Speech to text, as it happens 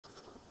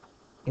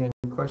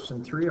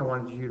question 3, I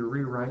wanted you to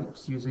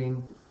rewrite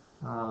using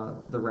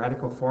the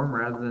radical form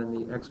rather than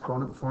the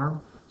exponent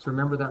form. So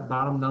remember that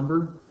bottom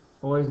number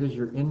always is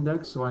your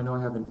index, so I know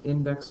I have an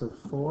index of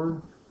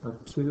 4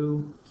 of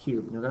 2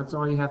 cubed. Now that's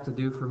all you have to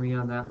do for me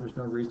on that. There's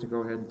no reason to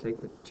go ahead and take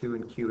the 2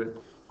 and cube it.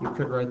 You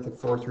could write the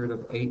 4th root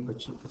of 8, but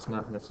it's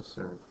not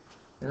necessary.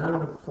 And I'm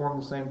going to perform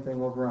the same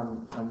thing over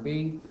on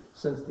B.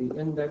 Since the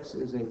index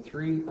is a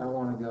 3, I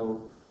want to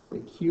go the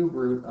cube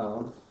root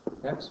of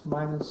x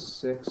minus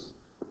 6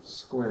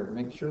 squared.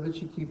 Make sure that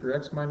you keep your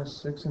x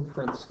minus 6 in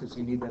parentheses because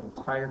you need that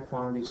entire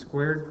quantity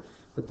squared,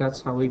 but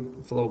that's how we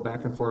flow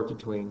back and forth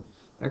between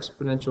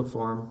exponential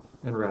form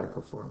and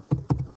radical form.